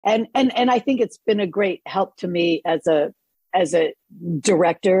And I think it's been a great help to me as a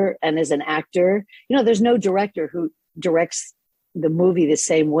director and as an actor. You know, there's no director who directs the movie the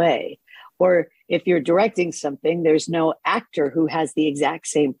same way. Or if you're directing something, there's no actor who has the exact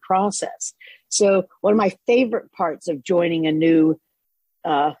same process. So one of my favorite parts of joining a new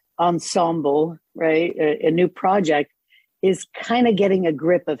ensemble, right, a new project, is kind of getting a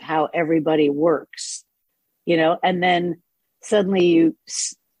grip of how everybody works, you know, and then suddenly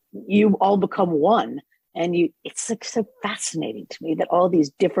you all become one. And it's like so fascinating to me that all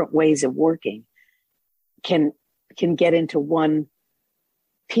these different ways of working can get into one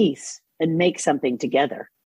piece and make something together.